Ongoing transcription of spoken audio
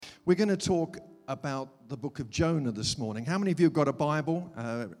We're going to talk about the book of Jonah this morning. How many of you have got a Bible?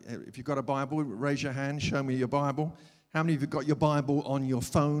 If you've got a Bible, raise your hand, show me your Bible. How many of you got your Bible on your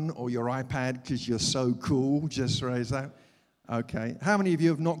phone or your iPad because you're so cool? Just raise that. Okay. How many of you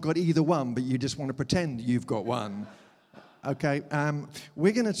have not got either one, but you just want to pretend you've got one? Okay.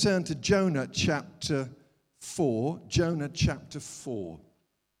 We're going to turn to Jonah chapter 4. Jonah chapter 4.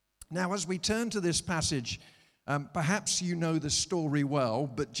 Now, as we turn to this passage, perhaps you know the story well,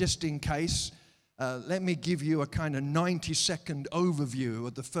 but just in case, let me give you a kind of 90-second overview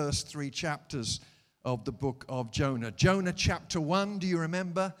of the first 3 chapters of the book of Jonah. Jonah chapter 1, do you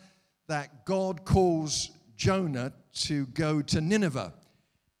remember that God calls Jonah to go to Nineveh?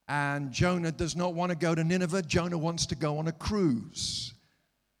 And Jonah does not want to go to Nineveh. Jonah wants to go on a cruise.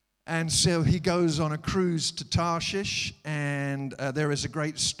 And so he goes on a cruise to Tarshish, and there is a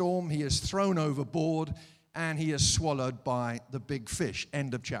great storm. He is thrown overboard, and he is swallowed by the big fish.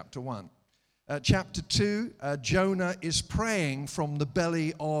 End of chapter 1. Chapter 2, Jonah is praying from the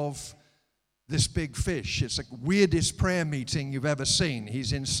belly of this big fish. It's the weirdest prayer meeting you've ever seen.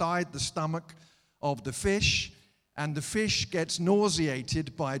 He's inside the stomach of the fish, and the fish gets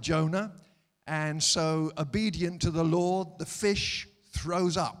nauseated by Jonah, and so obedient to the Lord, the fish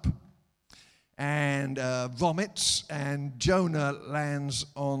throws up and vomits, and Jonah lands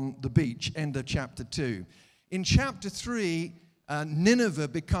on the beach. End of chapter 2. In chapter 3, Nineveh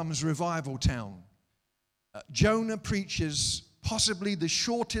becomes revival town. Jonah preaches possibly the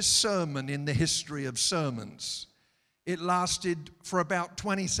shortest sermon in the history of sermons. It lasted for about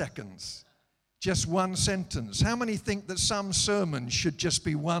 20 seconds, just one sentence. How many think that some sermons should just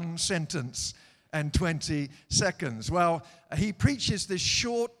be one sentence and 20 seconds? Well, he preaches this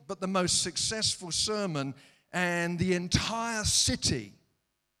short but the most successful sermon, and the entire city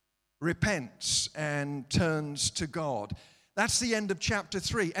repents and turns to God. That's the end of chapter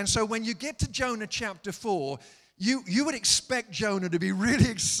 3. And so when you get to Jonah chapter 4, you would expect Jonah to be really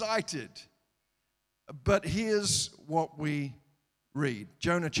excited. But here's what we read.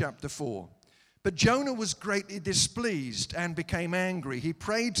 Jonah chapter 4. But Jonah was greatly displeased and became angry. He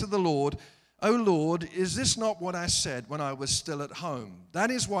prayed to the Lord, "O Lord, is this not what I said when I was still at home?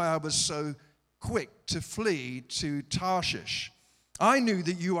 That is why I was so quick to flee to Tarshish. I knew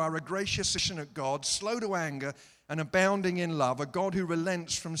that you are a gracious God, slow to anger and abounding in love, a God who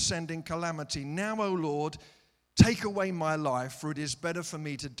relents from sending calamity. Now, O Lord, take away my life, for it is better for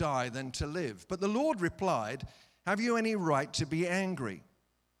me to die than to live." But the Lord replied, "Have you any right to be angry?"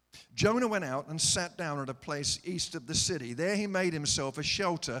 Jonah went out and sat down at a place east of the city. There he made himself a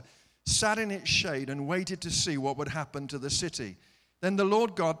shelter, sat in its shade, and waited to see what would happen to the city. Then the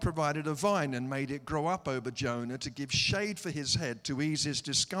Lord God provided a vine and made it grow up over Jonah to give shade for his head to ease his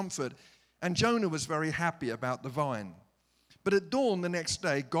discomfort. And Jonah was very happy about the vine. But at dawn the next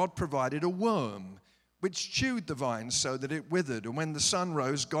day, God provided a worm, which chewed the vine so that it withered. And when the sun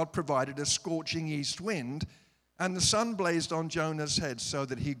rose, God provided a scorching east wind, and the sun blazed on Jonah's head so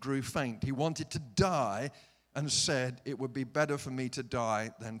that he grew faint. He wanted to die and said, "It would be better for me to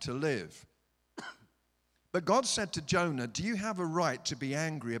die than to live." But God said to Jonah, "Do you have a right to be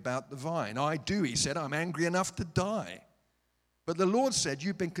angry about the vine?" "I do," he said. "I'm angry enough to die." But the Lord said,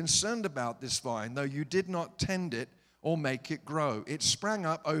 "You've been concerned about this vine, though you did not tend it or make it grow. It sprang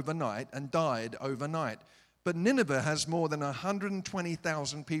up overnight and died overnight. But Nineveh has more than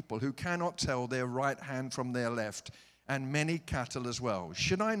 120,000 people who cannot tell their right hand from their left, and many cattle as well.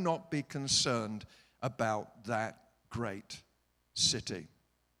 Should I not be concerned about that great city?"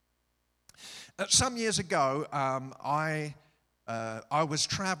 Some years ago, I was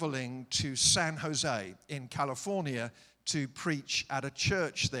traveling to San Jose in California to preach at a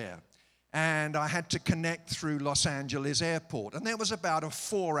church there. And I had to connect through Los Angeles Airport. And there was about a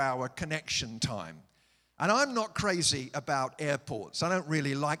 4-hour connection time. And I'm not crazy about airports. I don't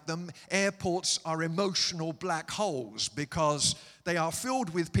really like them. Airports are emotional black holes because they are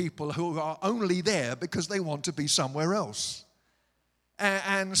filled with people who are only there because they want to be somewhere else.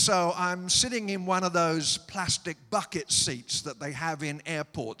 And so I'm sitting in one of those plastic bucket seats that they have in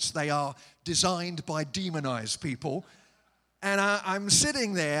airports. They are designed by demonized people. And I'm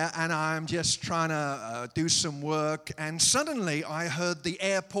sitting there, and I'm just trying to do some work. And suddenly, I heard the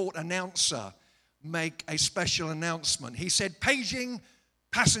airport announcer make a special announcement. He said, "Paging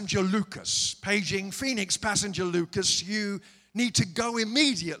passenger Lucas, paging Phoenix passenger Lucas, you need to go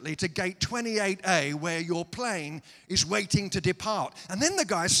immediately to gate 28A where your plane is waiting to depart." And then the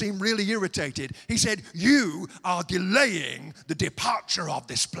guy seemed really irritated. He said, "You are delaying the departure of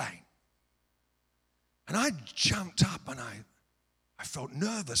this plane." And I jumped up, and I felt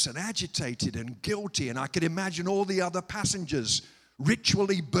nervous and agitated and guilty, and I could imagine all the other passengers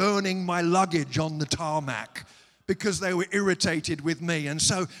ritually burning my luggage on the tarmac because they were irritated with me. And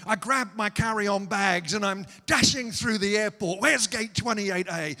so I grabbed my carry-on bags and I'm dashing through the airport. Where's gate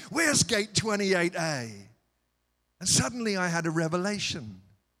 28A? Where's gate 28A? And suddenly I had a revelation.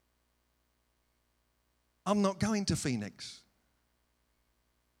 I'm not going to Phoenix.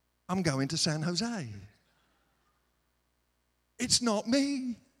 I'm going to San Jose. It's not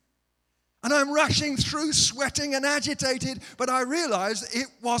me. And I'm rushing through, sweating and agitated, but I realized it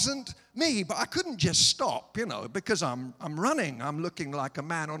wasn't me. But I couldn't just stop, because I'm running. I'm looking like a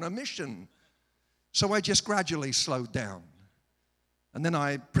man on a mission. So I just gradually slowed down. And then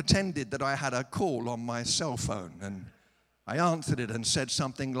I pretended that I had a call on my cell phone. And I answered it and said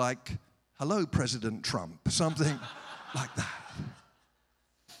something like, "Hello, President Trump," something like that.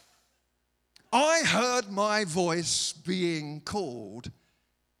 I heard my voice being called.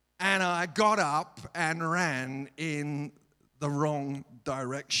 And I got up and ran in the wrong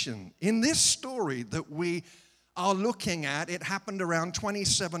direction. In this story that we are looking at, it happened around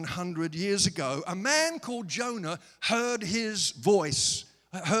 2,700 years ago. A man called Jonah heard his voice,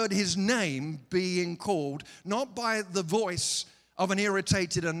 heard his name being called, not by the voice of an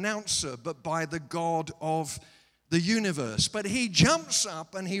irritated announcer, but by the God of the universe. But he jumps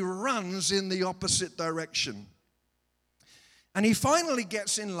up and he runs in the opposite direction. And he finally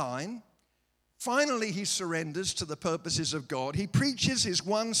gets in line. Finally, he surrenders to the purposes of God. He preaches his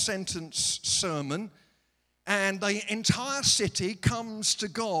one-sentence sermon, and the entire city comes to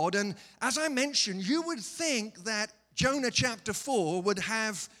God. And as I mentioned, you would think that Jonah chapter 4 would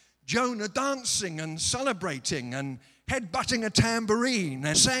have Jonah dancing and celebrating and headbutting a tambourine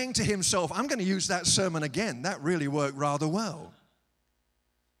and saying to himself, "I'm going to use that sermon again. That really worked rather well."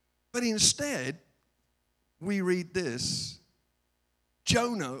 But instead, we read this.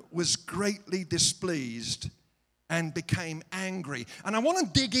 Jonah was greatly displeased and became angry. And I want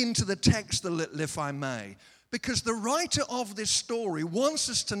to dig into the text a little, if I may, because the writer of this story wants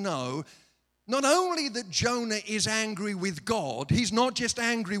us to know not only that Jonah is angry with God, he's not just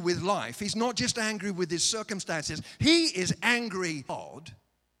angry with life, he's not just angry with his circumstances, he is angry with God.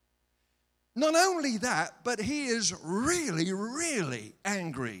 Not only that, but he is really, really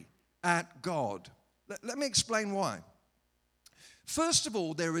angry at God. Let me explain why. First of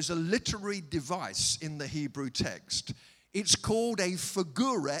all, there is a literary device in the Hebrew text. It's called a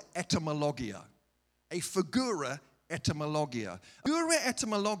figura etymologia. A figura etymologia. Figura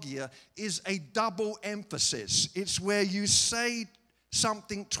etymologia is a double emphasis. It's where you say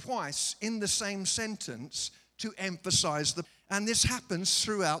something twice in the same sentence to emphasize the... And this happens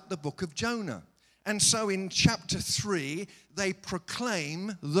throughout the book of Jonah. And so in chapter 3, they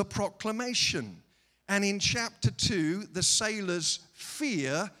proclaim the proclamation. And in chapter 2, the sailors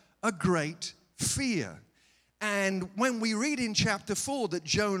fear a great fear. And when we read in chapter 4 that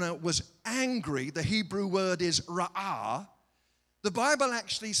Jonah was angry, the Hebrew word is ra'ah. The Bible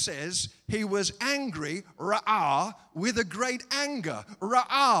actually says he was angry, ra'ah, with a great anger,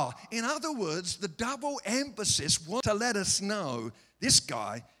 ra'ah. In other words, the double emphasis wants to let us know this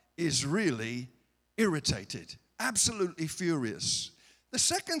guy is really irritated, absolutely furious. The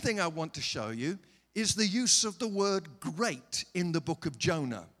second thing I want to show you is the use of the word great in the book of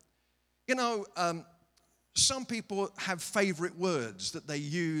Jonah. Some people have favorite words that they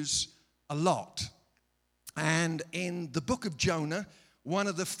use a lot. And in the book of Jonah, one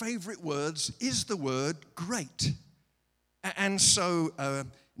of the favorite words is the word great. And so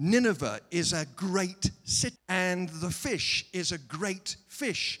Nineveh is a great city, and the fish is a great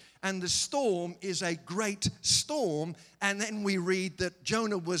fish, and the storm is a great storm. And then we read that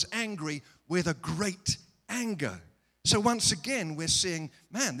Jonah was angry with a great anger. So once again, we're seeing,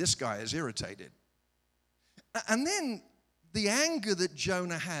 man, this guy is irritated. And then the anger that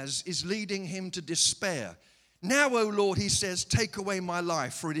Jonah has is leading him to despair. "Now, O Lord," he says, "take away my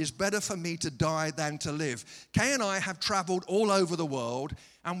life, for it is better for me to die than to live." Kay and I have traveled all over the world,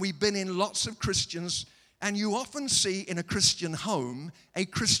 and we've been in lots of Christians, and you often see in a Christian home a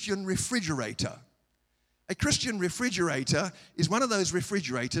Christian refrigerator. A Christian refrigerator is one of those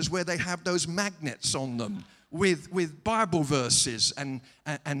refrigerators where they have those magnets on them with Bible verses and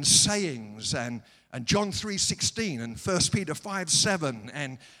sayings and John 3:16 and 1 Peter 5:7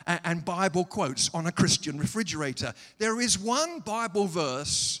 and Bible quotes on a Christian refrigerator. There is one Bible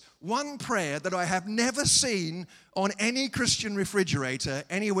verse, one prayer that I have never seen on any Christian refrigerator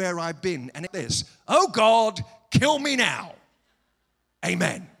anywhere I've been, and it's this: "Oh God, kill me now.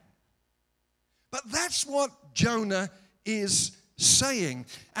 Amen." But that's what Jonah is saying.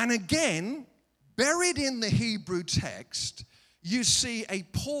 And again, buried in the Hebrew text, you see a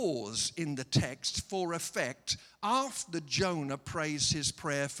pause in the text for effect after Jonah prays his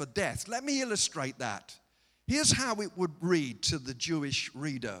prayer for death. Let me illustrate that. Here's how it would read to the Jewish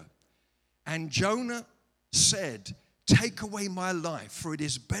reader. And Jonah said, "Take away my life, for it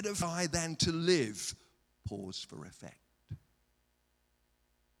is better for I than to live." Pause for effect.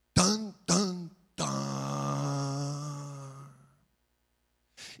 Dun, dun, dun.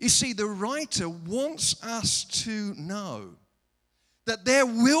 You see, the writer wants us to know that there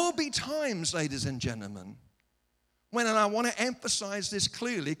will be times, ladies and gentlemen, when, and I want to emphasize this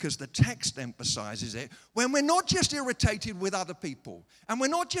clearly because the text emphasizes it, when we're not just irritated with other people and we're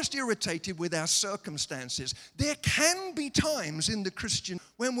not just irritated with our circumstances, there can be times in the Christian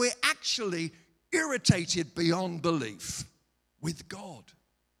when we're actually irritated beyond belief with God.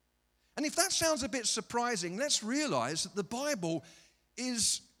 And if that sounds a bit surprising, let's realize that the Bible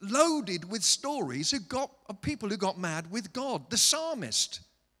is loaded with stories of people who got mad with God. The psalmist,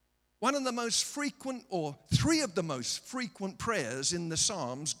 one of the most frequent, or three of the most frequent prayers in the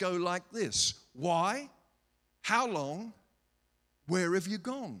Psalms go like this: why? How long? Where have you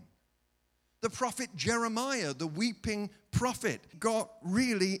gone? The prophet Jeremiah, the weeping prophet, got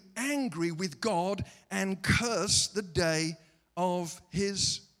really angry with God and cursed the day of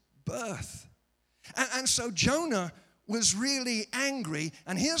his birth. And so Jonah was really angry,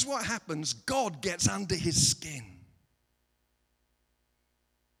 and here's what happens: God gets under his skin.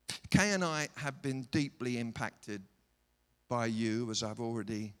 Kay and I have been deeply impacted by you, as I've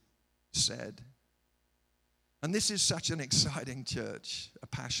already said. And this is such an exciting church, a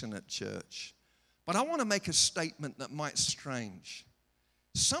passionate church. But I want to make a statement that might seem strange.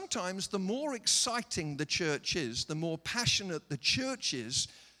 Sometimes the more exciting the church is, the more passionate the church is,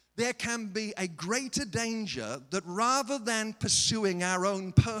 there can be a greater danger that rather than pursuing our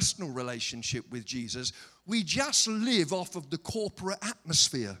own personal relationship with Jesus, we just live off of the corporate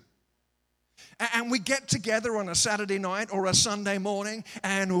atmosphere. And we get together on a Saturday night or a Sunday morning,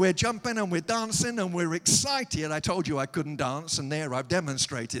 and we're jumping and we're dancing and we're excited. I told you I couldn't dance, and there I've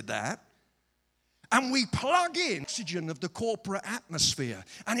demonstrated that. And we plug in oxygen of the corporate atmosphere,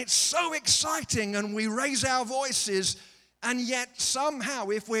 and it's so exciting, and we raise our voices. And yet somehow,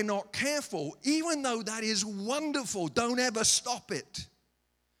 if we're not careful, even though that is wonderful, don't ever stop it.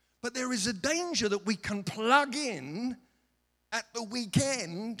 But there is a danger that we can plug in at the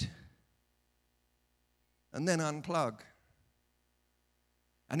weekend and then unplug.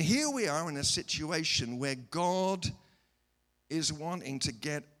 And here we are in a situation where God is wanting to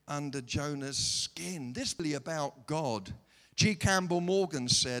get under Jonah's skin. This is really about God. G. Campbell Morgan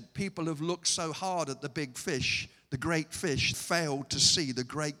said, people have looked so hard at the big fish, the great fish, failed to see the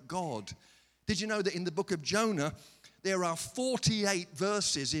great God. Did you know that in the book of Jonah, there are 48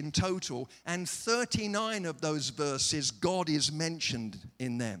 verses in total, and 39 of those verses, God is mentioned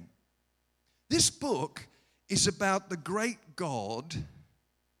in them. This book is about the great God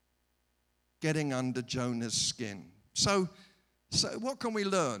getting under Jonah's skin. So what can we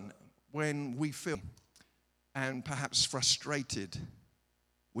learn when we feel and perhaps frustrated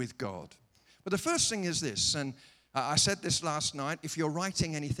with God? But the first thing is this, and I said this last night: if you're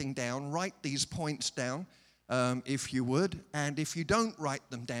writing anything down, write these points down, if you would. And if you don't write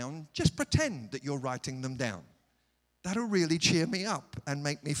them down, just pretend that you're writing them down. That'll really cheer me up and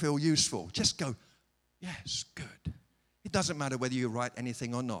make me feel useful. Just go, yes, good. It doesn't matter whether you write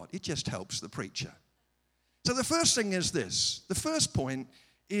anything or not. It just helps the preacher. So the first thing is this. The first point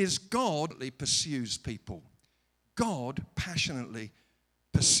is God pursues people. God passionately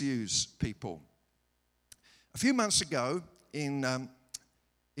pursues people. A few months ago in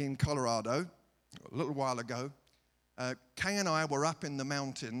Colorado, a little while ago, Kay and I were up in the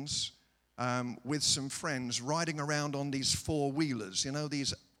mountains with some friends riding around on these four-wheelers, you know,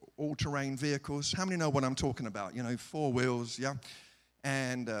 these all-terrain vehicles. How many know what I'm talking about? You know, four wheels, yeah?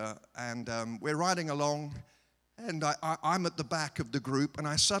 And we're riding along, and I'm at the back of the group, and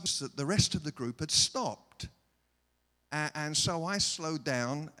I suddenly that the rest of the group had stopped. And so I slowed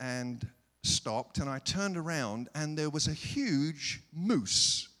down and stopped, and I turned around, and there was a huge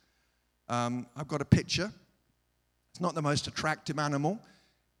moose. I've got a picture. It's not the most attractive animal.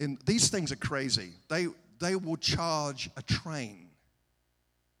 These things are crazy. They will charge a train,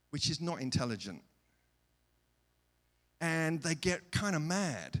 which is not intelligent. And they get kind of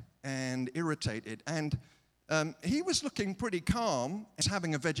mad and irritated. And he was looking pretty calm. He's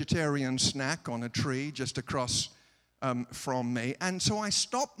having a vegetarian snack on a tree just across from me. And so I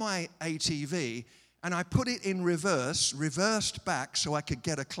stopped my ATV and I put it in reversed back so I could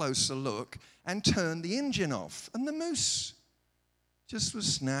get a closer look, and turned the engine off. And the moose just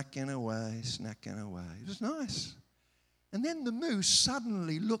was snacking away. It was nice. And then the moose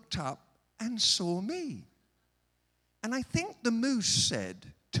suddenly looked up and saw me. And I think the moose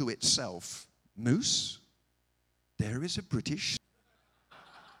said to itself, "Moose, there is a British.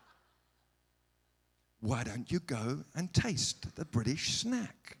 Why don't you go and taste the British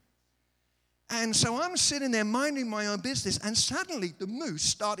snack?" And so I'm sitting there minding my own business, and suddenly the moose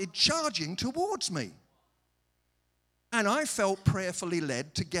started charging towards me. And I felt prayerfully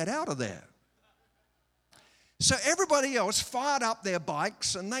led to get out of there. So everybody else fired up their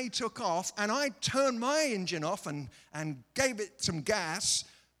bikes and they took off, and I turned my engine off and gave it some gas,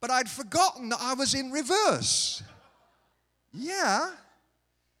 but I'd forgotten that I was in reverse. Yeah.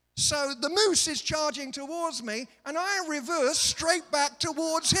 So the moose is charging towards me, and I reverse straight back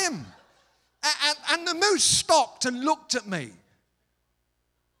towards him. And the moose stopped and looked at me.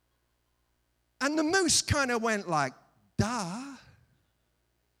 And the moose kind of went like, "Duh."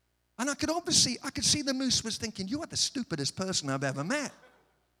 And I could see the moose was thinking, "You are the stupidest person I've ever met."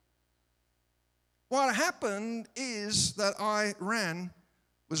 What happened is that I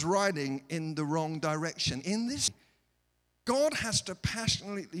was riding in the wrong direction. In this, God has to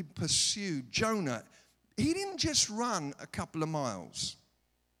passionately pursue Jonah. He didn't just run a couple of miles.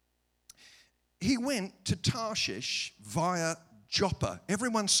 He went to Tarshish via Joppa.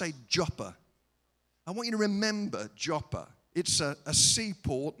 Everyone say Joppa. I want you to remember Joppa. It's a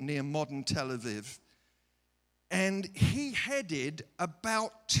seaport near modern Tel Aviv. And he headed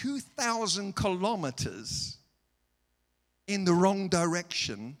about 2,000 kilometers in the wrong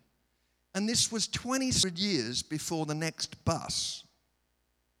direction. And this was 20 years before the next bus.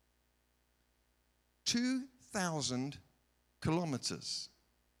 2,000 kilometers.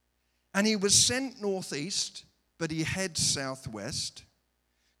 And he was sent northeast, but he heads southwest.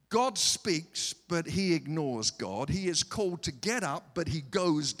 God speaks, but he ignores God. He is called to get up, but he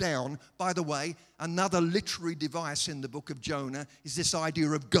goes down. By the way, another literary device in the book of Jonah is this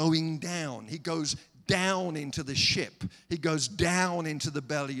idea of going down. He goes down into the ship. He goes down into the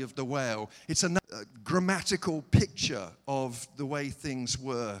belly of the whale. It's a grammatical picture of the way things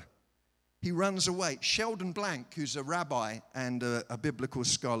were. He runs away. Sheldon Blank, who's a rabbi and a biblical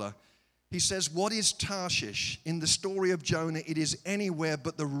scholar, he says, "What is Tarshish? In the story of Jonah, it is anywhere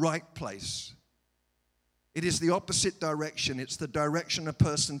but the right place. It is the opposite direction. It's the direction a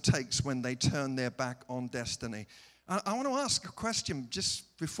person takes when they turn their back on destiny." I want to ask a question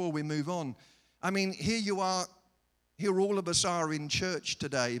just before we move on. I mean, here all of us are in church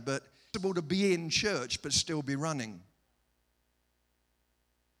today, but it's possible to be in church but still be running.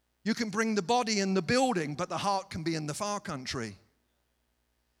 You can bring the body in the building, but the heart can be in the far country.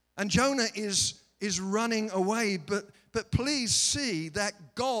 And Jonah is running away, but please see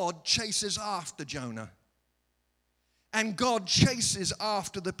that God chases after Jonah. And God chases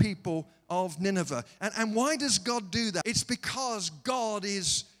after the people of Nineveh. And why does God do that? It's because God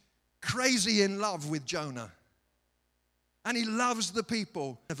is crazy in love with Jonah. And he loves the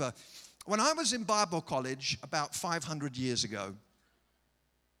people. When I was in Bible college about 500 years ago,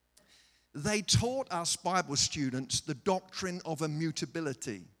 they taught us Bible students the doctrine of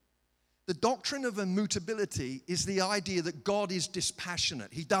immutability. The doctrine of immutability is the idea that God is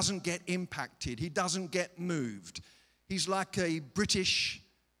dispassionate. He doesn't get impacted. He doesn't get moved. He's like a British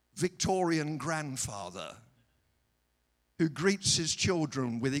Victorian grandfather who greets his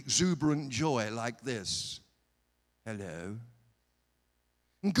children with exuberant joy like this. "Hello."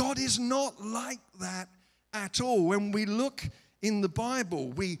 And God is not like that at all. When we look in the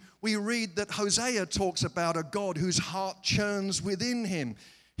Bible, we read that Hosea talks about a God whose heart churns within him.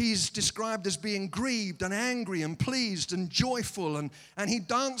 He's described as being grieved and angry and pleased and joyful, and he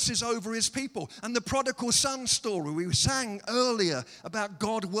dances over his people. And the prodigal son story, we sang earlier about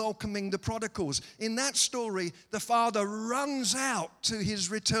God welcoming the prodigals. In that story, the father runs out to his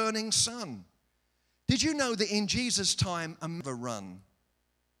returning son. Did you know that in Jesus' time, a man never run?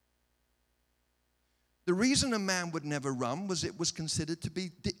 The reason a man would never run was it was considered to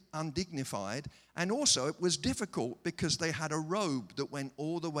be undignified, and also it was difficult because they had a robe that went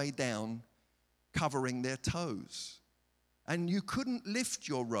all the way down, covering their toes. And you couldn't lift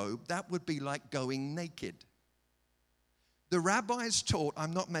your robe. That would be like going naked. The rabbis taught,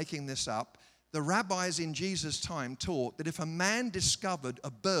 I'm not making this up, the rabbis in Jesus' time taught that if a man discovered a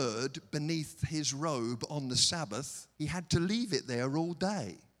bird beneath his robe on the Sabbath, he had to leave it there all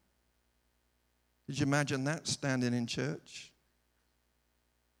day. Did you imagine that standing in church?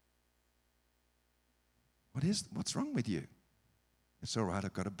 What's wrong with you? It's all right,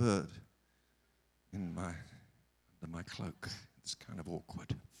 I've got a bird under my cloak. It's kind of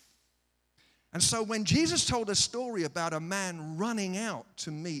awkward. And so when Jesus told a story about a man running out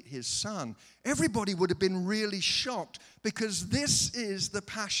to meet his son, everybody would have been really shocked, because this is the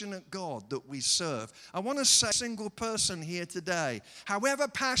passionate God that we serve. I want to say, single person here today, however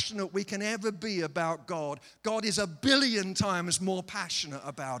passionate we can ever be about God, God is 1,000,000,000 times more passionate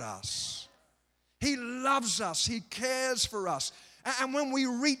about us. He loves us. He cares for us. And when we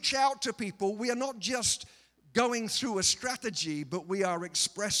reach out to people, we are not just going through a strategy, but we are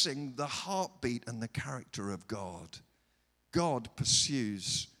expressing the heartbeat and the character of God. God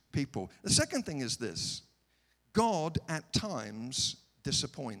pursues people. The second thing is this: God at times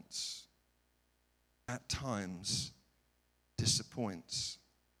disappoints. At times disappoints.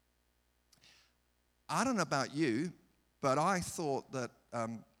 I don't know about you, but I thought that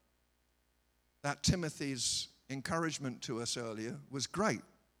that Timothy's encouragement to us earlier was great,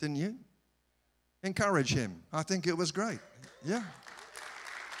 didn't you? Encourage him. I think it was great. Yeah.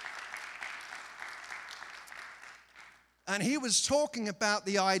 And he was talking about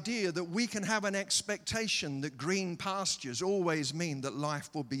the idea that we can have an expectation that green pastures always mean that life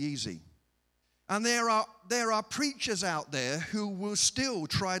will be easy. And there are preachers out there who will still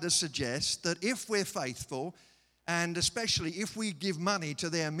try to suggest that if we're faithful, and especially if we give money to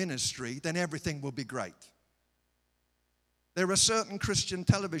their ministry, then everything will be great. There are certain Christian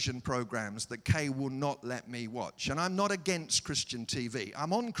television programs that Kay will not let me watch. And I'm not against Christian TV.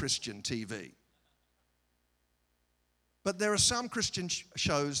 I'm on Christian TV. But there are some Christian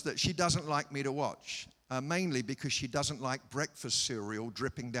shows that she doesn't like me to watch, mainly because she doesn't like breakfast cereal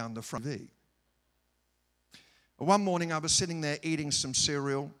dripping down the front of the TV. One morning I was sitting there eating some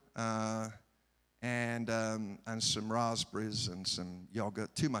cereal and some raspberries and some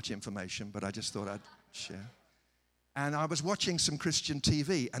yogurt. Too much information, but I just thought I'd share. And I was watching some Christian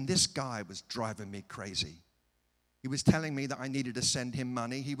TV, and this guy was driving me crazy. He was telling me that I needed to send him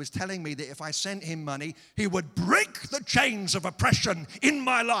money. He was telling me that if I sent him money, he would break the chains of oppression in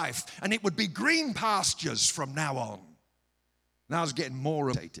my life, and it would be green pastures from now on. And I was getting more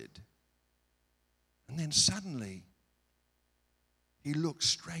irritated. And then suddenly, he looked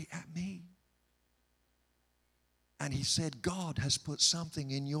straight at me. And he said, God has put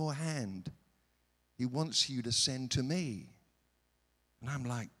something in your hand He wants you to send to me. And I'm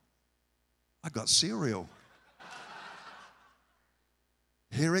like, I got cereal.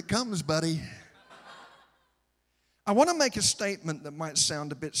 Here it comes, buddy. I want to make a statement that might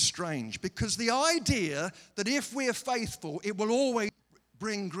sound a bit strange, because the idea that if we're faithful, it will always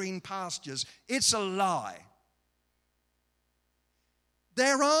bring green pastures, it's a lie.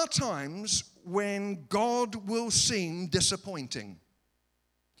 There are times when God will seem disappointing.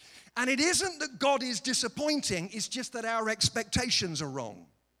 And it isn't that God is disappointing, it's just that our expectations are wrong.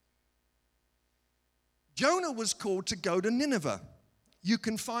 Jonah was called to go to Nineveh. You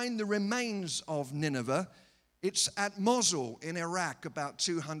can find the remains of Nineveh. It's at Mosul in Iraq, about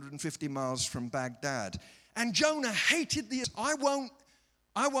 250 miles from Baghdad. And Jonah hated the...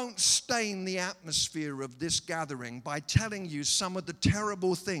 I won't stain the atmosphere of this gathering by telling you some of the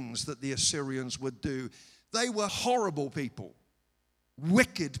terrible things that the Assyrians would do. They were horrible people,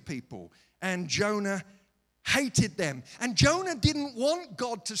 wicked people, and Jonah hated them. And Jonah didn't want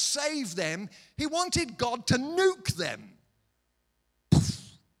God to save them. He wanted God to nuke them.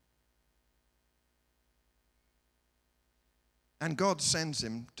 And God sends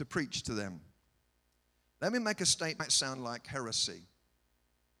him to preach to them. Let me make a statement that might sound like heresy.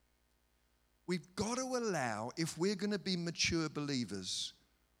 We've got to allow, if we're going to be mature believers,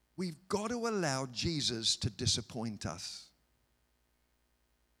 we've got to allow Jesus to disappoint us.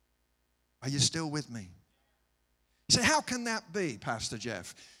 Are you still with me? You say, how can that be, Pastor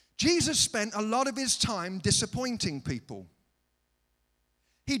Jeff? Jesus spent a lot of his time disappointing people.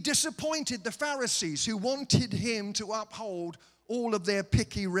 He disappointed the Pharisees who wanted him to uphold all of their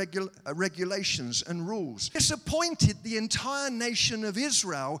picky regulations and rules. Disappointed the entire nation of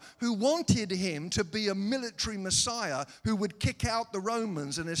Israel who wanted him to be a military Messiah who would kick out the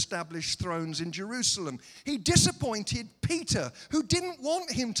Romans and establish thrones in Jerusalem. He disappointed Peter, who didn't want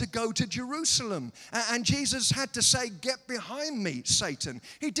him to go to Jerusalem. And Jesus had to say, "Get behind me, Satan."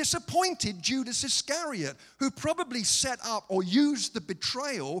 He disappointed Judas Iscariot, who probably set up or used the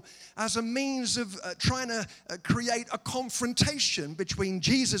betrayal as a means of trying to create a confrontation between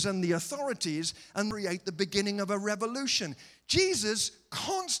Jesus and the authorities and create the beginning of a revolution. Jesus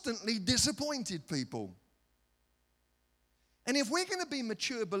constantly disappointed people. And if we're going to be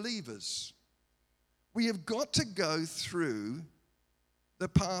mature believers, we have got to go through the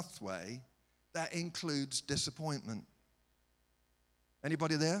pathway that includes disappointment.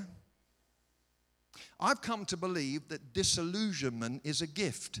 Anybody there? I've come to believe that disillusionment is a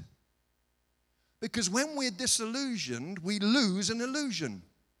gift. Because when we're disillusioned, we lose an illusion.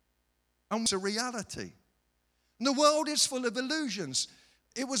 And it's a reality. And the world is full of illusions.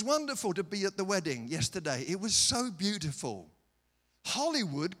 It was wonderful to be at the wedding yesterday. It was so beautiful.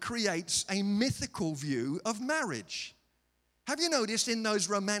 Hollywood creates a mythical view of marriage. Have you noticed in those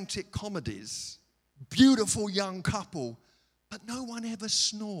romantic comedies, beautiful young couple, but no one ever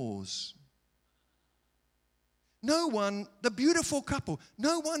snores? No one, the beautiful couple,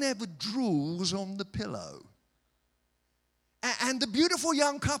 no one ever drools on the pillow. And the beautiful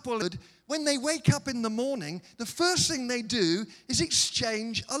young couple, when they wake up in the morning, the first thing they do is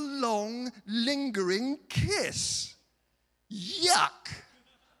exchange a long, lingering kiss. Yuck.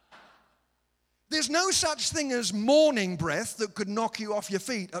 There's no such thing as morning breath that could knock you off your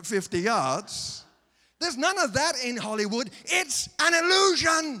feet at 50 yards. There's none of that in Hollywood. It's an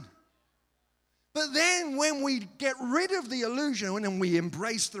illusion. But then when we get rid of the illusion and we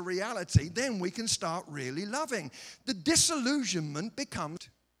embrace the reality, then we can start really loving. The disillusionment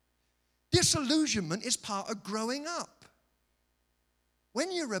is part of growing up.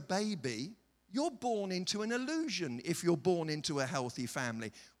 When you're a baby, you're born into an illusion if you're born into a healthy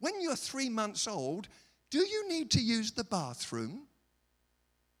family. When you're 3 months old, do you need to use the bathroom?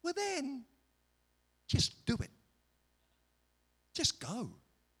 Well then, just do it. Just go.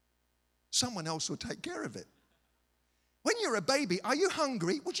 Someone else will take care of it. When you're a baby, are you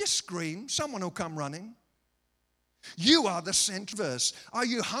hungry? Well, just scream. Someone will come running. You are the center verse. Are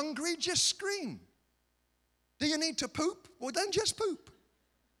you hungry? Just scream. Do you need to poop? Well, then just poop.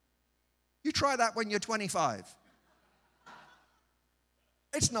 You try that when you're 25.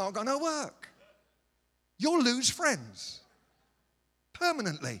 It's not going to work. You'll lose friends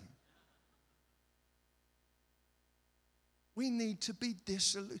permanently. We need to be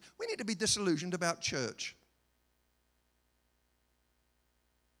disillusioned about church.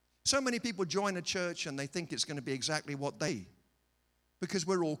 So many people join a church and they think it's going to be exactly what they, because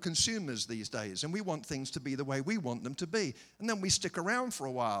we're all consumers these days and we want things to be the way we want them to be. And then we stick around for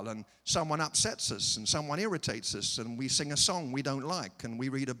a while and someone upsets us and someone irritates us and we sing a song we don't like and we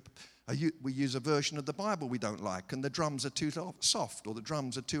use a version of the Bible we don't like, and the drums are too soft or the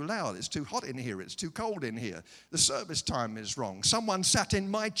drums are too loud. It's too hot in here. It's too cold in here. The service time is wrong. Someone sat in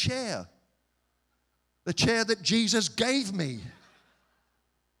my chair, the chair that Jesus gave me.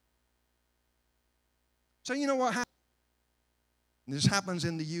 So you know what happens? This happens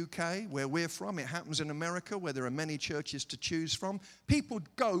in the UK, where we're from. It happens in America, where there are many churches to choose from. People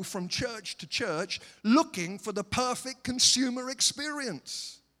go from church to church looking for the perfect consumer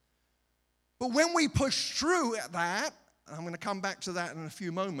experience. But when we push through at that, and I'm going to come back to that in a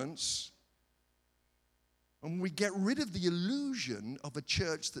few moments, and we get rid of the illusion of a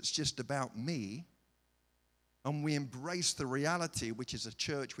church that's just about me, and we embrace the reality, which is a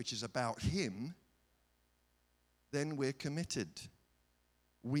church which is about Him, then we're committed.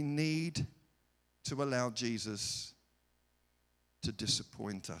 We need to allow Jesus to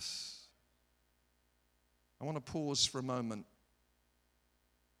disappoint us. I want to pause for a moment.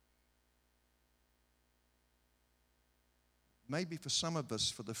 Maybe for some of us,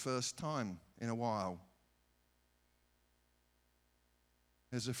 for the first time in a while,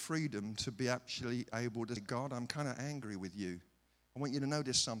 there's a freedom to be actually able to say, God, I'm kind of angry with you. I want you to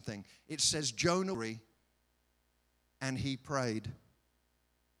notice something. It says Jonah, and he prayed.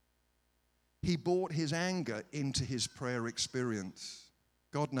 He brought his anger into his prayer experience.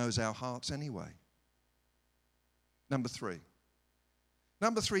 God knows our hearts anyway. Number three,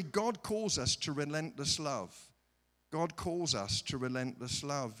 God calls us to relentless love. God calls us to relentless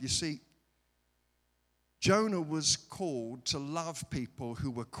love. You see, Jonah was called to love people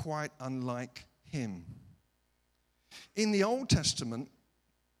who were quite unlike him. In the Old Testament,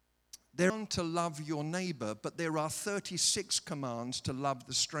 there are to love your neighbor, but there are 36 commands to love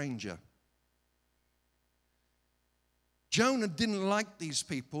the stranger. Jonah didn't like these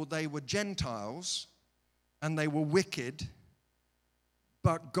people. They were Gentiles and they were wicked.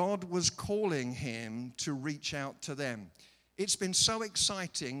 But God was calling him to reach out to them. It's been so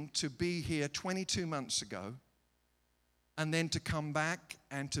exciting to be here 22 months ago and then to come back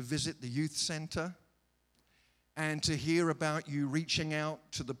and to visit the youth center and to hear about you reaching out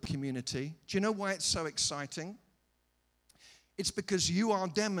to the community. Do you know why it's so exciting? It's because you are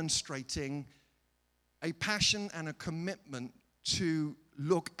demonstrating a passion and a commitment to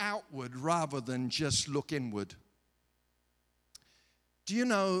look outward rather than just look inward. Do you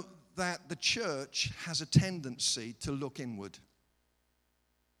know that the church has a tendency to look inward?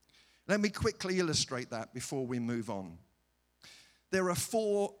 Let me quickly illustrate that before we move on. There are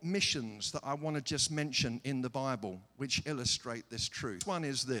 4 missions that I want to just mention in the Bible which illustrate this truth. One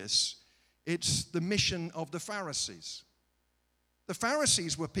is this: It's the mission of the Pharisees. The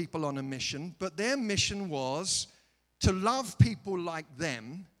Pharisees were people on a mission, but their mission was to love people like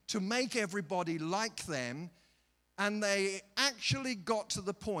them, to make everybody like them, and they actually got to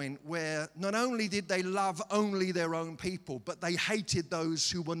the point where not only did they love only their own people, but they hated those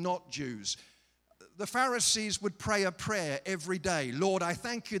who were not Jews. The Pharisees would pray a prayer every day. Lord, I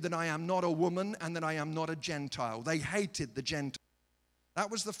thank you that I am not a woman and that I am not a Gentile. They hated the Gentiles. That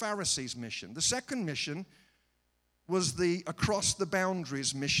was the Pharisees' mission. The second mission was the across the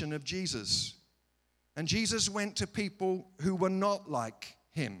boundaries mission of Jesus. And Jesus went to people who were not like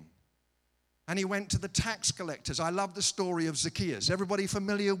him. And he went to the tax collectors. I love the story of Zacchaeus. Everybody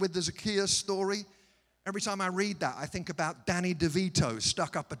familiar with the Zacchaeus story? Every time I read that, I think about Danny DeVito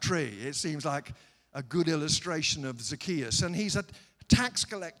stuck up a tree. It seems like a good illustration of Zacchaeus. And he's a tax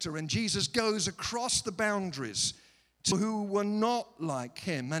collector, and Jesus goes across the boundaries to who were not like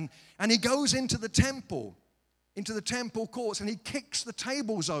him. And he goes into the temple courts, and he kicks the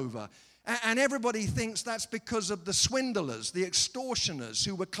tables over. And everybody thinks that's because of the swindlers, the extortioners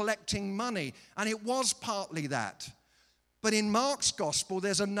who were collecting money. And it was partly that. But in Mark's gospel,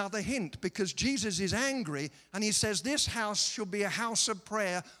 there's another hint, because Jesus is angry and he says, this house shall be a house of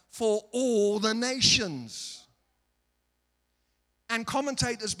prayer for all the nations. And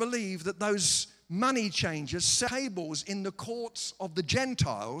commentators believe that those money changers set tables in the courts of the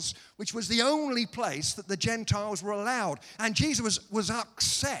Gentiles, which was the only place that the Gentiles were allowed. And Jesus was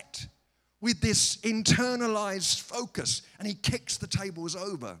upset with this internalized focus, and he kicks the tables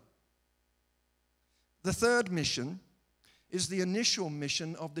over. The third mission is the initial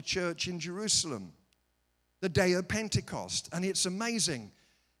mission of the church in Jerusalem, the day of Pentecost. And it's amazing.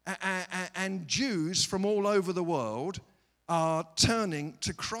 And Jews from all over the world are turning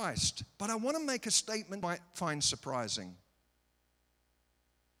to Christ. But I want to make a statement you might find surprising.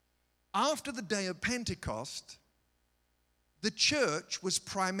 After the day of Pentecost, the church was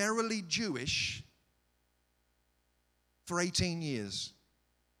primarily Jewish for 18 years.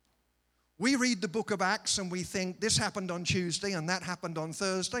 We read the book of Acts and we think this happened on Tuesday and that happened on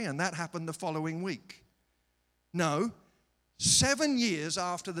Thursday and that happened the following week. No, 7 years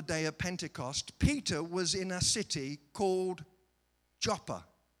after the day of Pentecost, Peter was in a city called Joppa.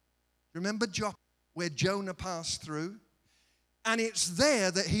 Remember Joppa, where Jonah passed through? And it's there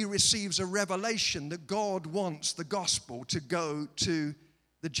that he receives a revelation that God wants the gospel to go to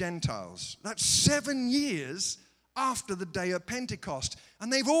the Gentiles. That's 7 years after the day of Pentecost.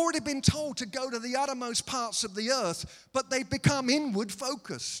 And they've already been told to go to the uttermost parts of the earth, but they've become inward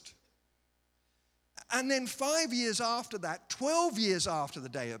focused. And then 5 years after that, 12 years after the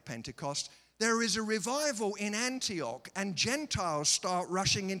day of Pentecost, there is a revival in Antioch, and Gentiles start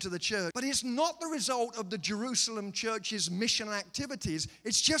rushing into the church. But it's not the result of the Jerusalem church's mission activities.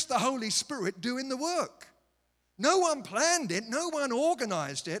 It's just the Holy Spirit doing the work. No one planned it. No one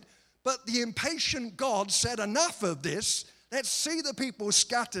organized it. But the impatient God said, enough of this. Let's see the people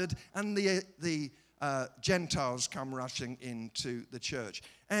scattered, and the Gentiles come rushing into the church.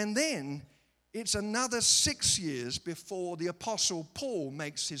 And then it's another 6 years before the Apostle Paul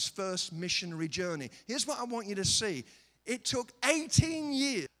makes his first missionary journey. Here's what I want you to see. It took 18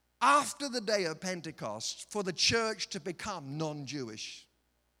 years after the day of Pentecost for the church to become non-Jewish.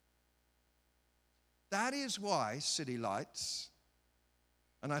 That is why City Lights,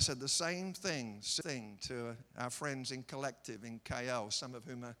 and I said the same thing to our friends in Collective in KL, some of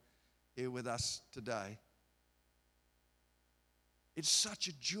whom are here with us today. It's such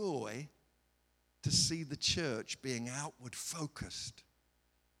a joy to see the church being outward focused,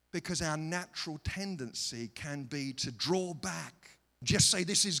 because our natural tendency can be to draw back, just say,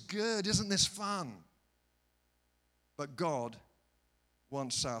 this is good, isn't this fun? But God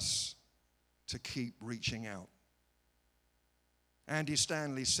wants us to keep reaching out. Andy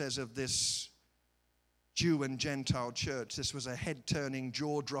Stanley says of this Jew and Gentile church, this was a head-turning,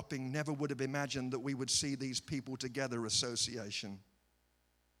 jaw-dropping, never would have imagined that we would see these people together association.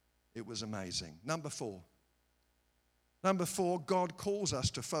 It was amazing. Number four, God calls us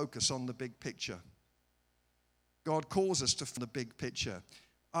to focus on the big picture. God calls us to the big picture.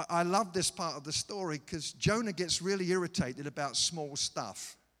 I love this part of the story because Jonah gets really irritated about small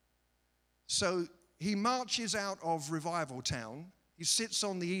stuff. So he marches out of Revival Town. He sits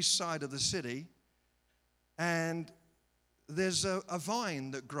on the east side of the city, and there's a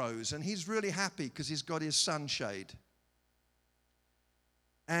vine that grows, and he's really happy because he's got his sunshade.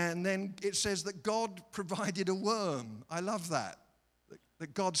 And then it says that God provided a worm. I love that.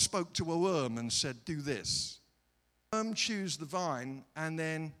 That God spoke to a worm and said, do this. The worm chews the vine, and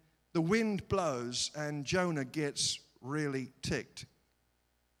then the wind blows, and Jonah gets really ticked.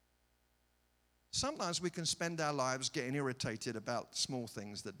 sometimes we can spend our lives getting irritated about small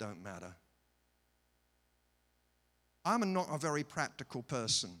things that don't matter. I'm not a very practical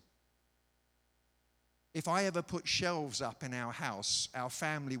person. If I ever put shelves up in our house, our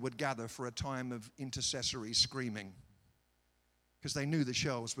family would gather for a time of intercessory screaming because they knew the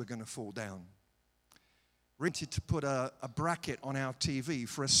shelves were going to fall down. Rented to put a bracket on our TV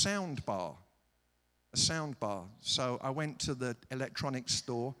for a sound bar. So I went to the electronics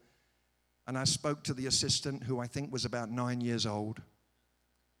store and I spoke to the assistant, who I think was about 9 years old.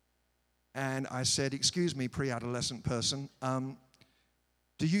 And I said, "Excuse me, pre-adolescent person,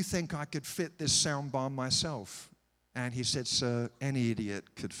 do you think I could fit this sound bar myself?" And he said, "Sir, any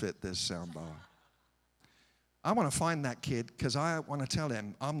idiot could fit this sound bar." I want to find that kid because I want to tell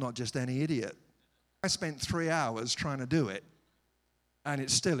him I'm not just any idiot. I spent 3 hours trying to do it, and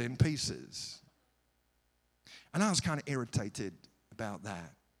it's still in pieces. And I was kind of irritated about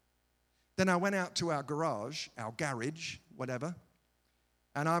that. Then I went out to our garage, whatever,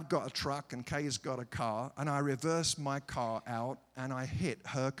 and I've got a truck and Kay's got a car, and I reversed my car out and I hit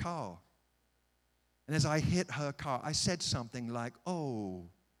her car. And as I hit her car, I said something like, "Oh,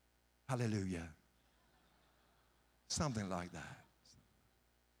 hallelujah." Something like that.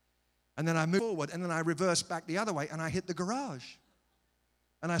 And then I moved forward, and then I reversed back the other way, and I hit the garage.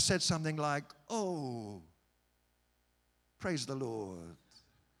 And I said something like, "Oh, praise the Lord."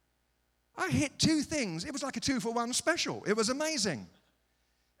 I hit two things. It was like a 2-for-1 special. It was amazing.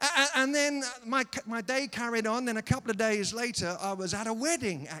 And then my day carried on. Then a couple of days later, I was at a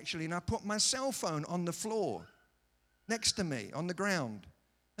wedding, actually, and I put my cell phone on the floor next to me on the ground.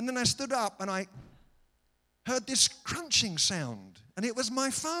 And then I stood up, and I heard this crunching sound, and it was my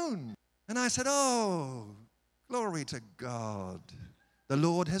phone. And I said, "Oh, glory to God. The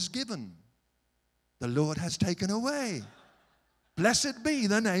Lord has given. The Lord has taken away. Blessed be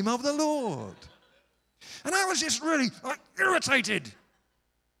the name of the Lord." And I was just really irritated,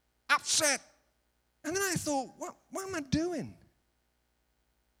 upset. And then I thought, what am I doing?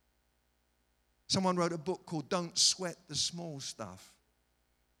 Someone wrote a book called "Don't Sweat the Small Stuff."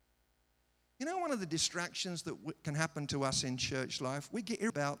 You know, one of the distractions that can happen to us in church life, we get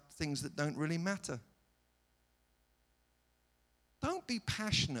about things that don't really matter. Don't be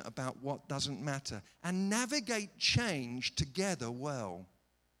passionate about what doesn't matter and navigate change together well.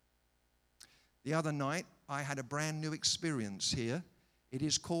 The other night, I had a brand new experience here. It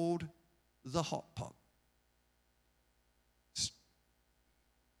is called the hot pot.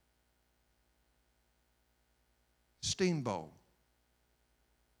 Steamboat.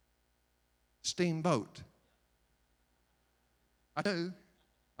 Steamboat. I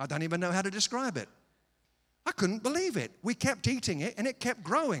don't even know how to describe it. I couldn't believe it. We kept eating it and it kept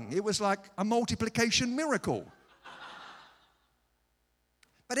growing. It was like a multiplication miracle.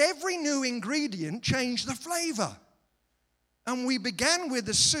 But every new ingredient changed the flavor. And we began with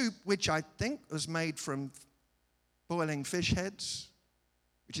the soup, which I think was made from boiling fish heads,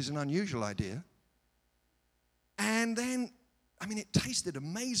 which is an unusual idea. And then, it tasted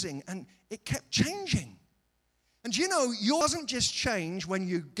amazing, and it kept changing. And you know, yours doesn't just change when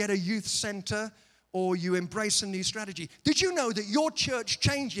you get a youth center or you embrace a new strategy. Did you know that your church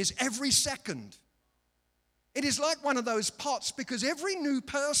changes every second? It is like one of those pots because every new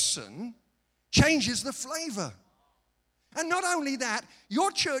person changes the flavor. And not only that,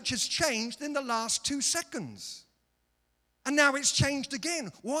 your church has changed in the last 2 seconds. And now it's changed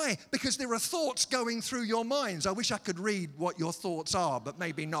again. Why? Because there are thoughts going through your minds. I wish I could read what your thoughts are, but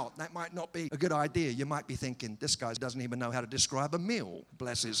maybe not. That might not be a good idea. You might be thinking, this guy doesn't even know how to describe a meal.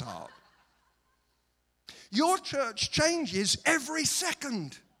 Bless his heart. Your church changes every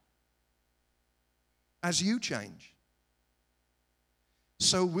second as you change.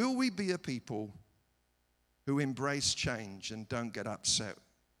 So will we be a people who embrace change and don't get upset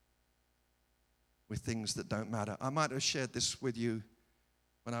with things that don't matter? I might have shared this with you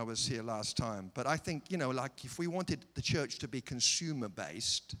when I was here last time, but I think, like if we wanted the church to be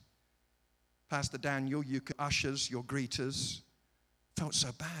consumer-based, Pastor Daniel, you ushers, your greeters, felt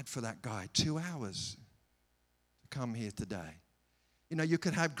so bad for that guy, 2 hours to come here today. You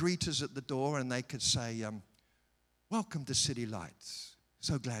could have greeters at the door and they could say, "Welcome to City Lights.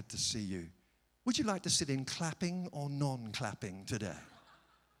 So glad to see you. Would you like to sit in clapping or non-clapping today?"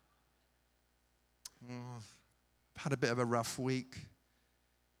 I've had a bit of a rough week.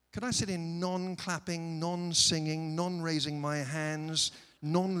 Could I sit in non-clapping, non-singing, non-raising my hands,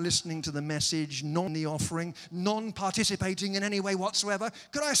 non-listening to the message, non-the offering, non-participating in any way whatsoever?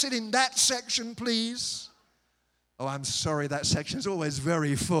 Could I sit in that section, please? Oh, I'm sorry, that section's always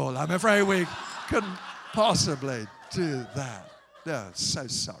very full. I'm afraid we couldn't possibly do that. No, so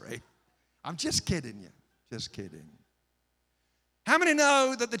sorry. I'm just kidding you. Just kidding. How many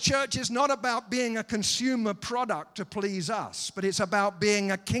know that the church is not about being a consumer product to please us, but it's about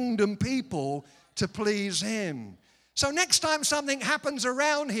being a kingdom people to please Him? So next time something happens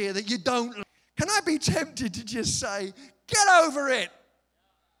around here that you don't like, can I be tempted to just say, get over it?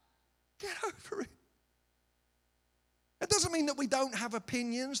 Get over it. It doesn't mean that we don't have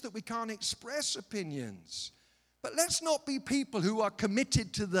opinions, that we can't express opinions. But let's not be people who are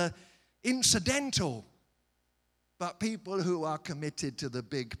committed to the incidental, but people who are committed to the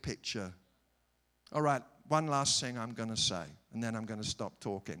big picture. All right, one last thing I'm going to say, and then I'm going to stop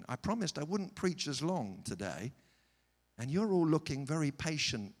talking. I promised I wouldn't preach as long today, and you're all looking very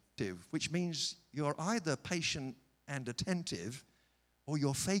patient, which means you're either patient and attentive, or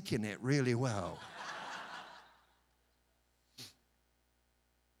you're faking it really well.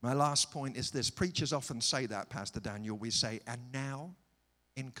 My last point is this. Preachers often say that, Pastor Daniel. We say, and now,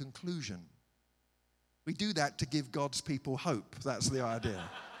 in conclusion. We do that to give God's people hope. That's the idea.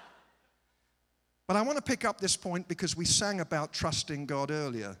 But I want to pick up this point because we sang about trusting God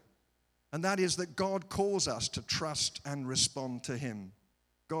earlier. And that is that God calls us to trust and respond to Him.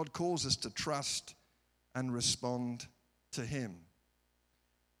 God calls us to trust and respond to Him.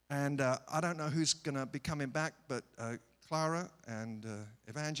 And I don't know who's going to be coming back, but Clara and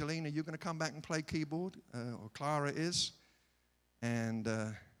Evangeline, are you going to come back and play keyboard? Or Clara is. And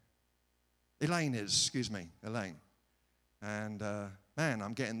Elaine is, Elaine. And man,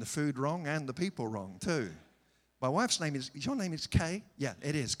 I'm getting the food wrong and the people wrong too. My wife's name is your name is Kay? Yeah,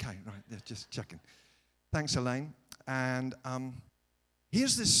 it is Kay, right, yeah, just checking. Thanks, Elaine. And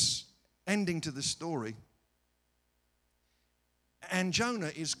here's this ending to the story. And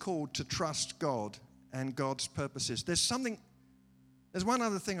Jonah is called to trust God and God's purposes. There's one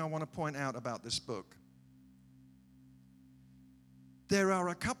other thing I want to point out about this book. There are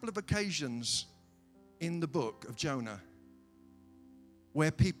a couple of occasions in the book of Jonah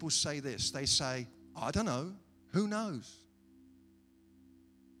where people say this. They say, I don't know, who knows?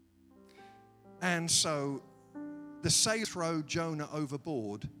 And so the sailors throw Jonah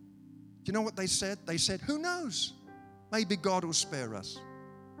overboard. Do you know what they said? They said, who knows? Maybe God will spare us.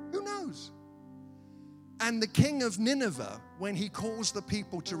 Who knows? And the king of Nineveh, when he calls the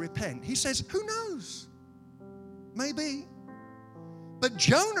people to repent, he says, who knows? Maybe. But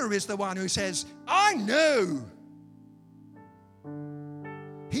Jonah is the one who says, I knew.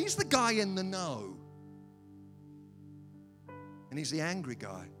 He's the guy in the know. And he's the angry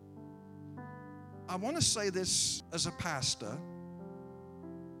guy. I want to say this as a pastor,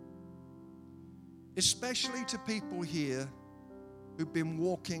 especially to people here who've been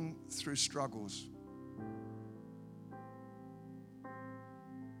walking through struggles.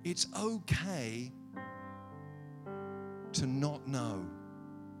 It's okay to not know.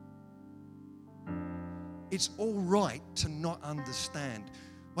 It's all right to not understand.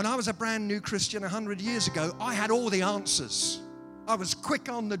 When I was a brand new Christian 100 years ago, I had all the answers. I was quick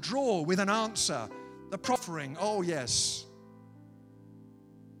on the draw with an answer. The proffering, oh yes.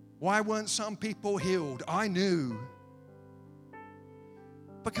 Why weren't some people healed? I knew.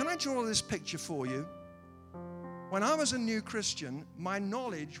 But can I draw this picture for you? When I was a new Christian, my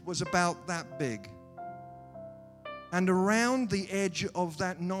knowledge was about that big. And around the edge of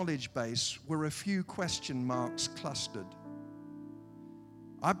that knowledge base were a few question marks clustered.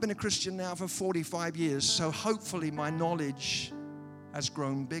 I've been a Christian now for 45 years, so hopefully my knowledge has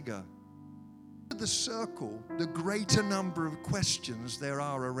grown bigger. The circle, the greater number of questions there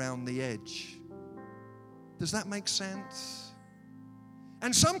are around the edge. Does that make sense?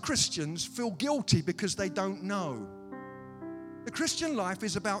 And some Christians feel guilty because they don't know. The Christian life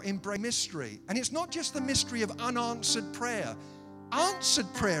is about embracing mystery. And it's not just the mystery of unanswered prayer.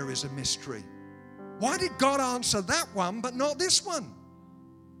 Answered prayer is a mystery. Why did God answer that one but not this one?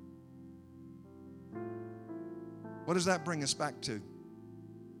 What does that bring us back to?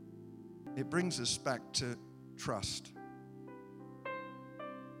 It brings us back to trust.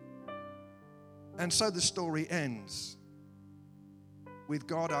 And so the story ends with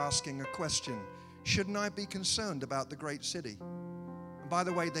God asking a question. Shouldn't I be concerned about the great city? And by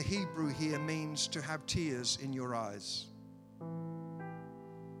the way, the Hebrew here means to have tears in your eyes.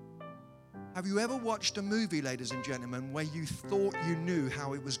 Have you ever watched a movie, ladies and gentlemen, where you thought you knew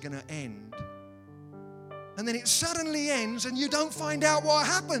how it was going to end? And then it suddenly ends and you don't find out what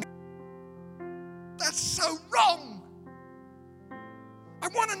happened. That's so wrong. I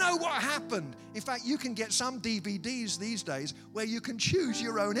want to know what happened. In fact, you can get some DVDs these days where you can choose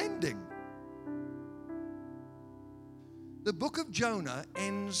your own ending. The book of Jonah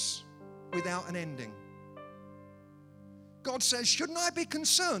ends without an ending. God says, shouldn't I be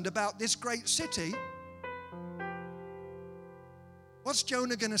concerned about this great city? What's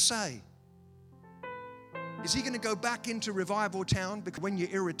Jonah going to say? Is he going to go back into revival town? Because when you're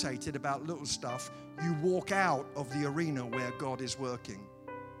irritated about little stuff, you walk out of the arena where God is working.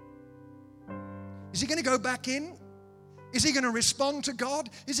 Is he going to go back in? Is he going to respond to God?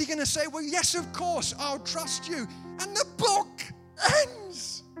 Is he going to say, well, yes, of course, I'll trust you? And the book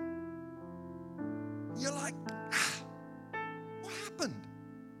ends. You're like, what happened?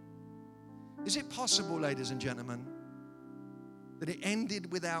 Is it possible, ladies and gentlemen, that it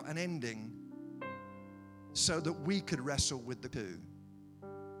ended without an ending so that we could wrestle with the two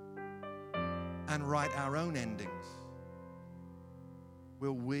and write our own endings?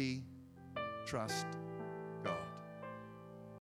 Will we trust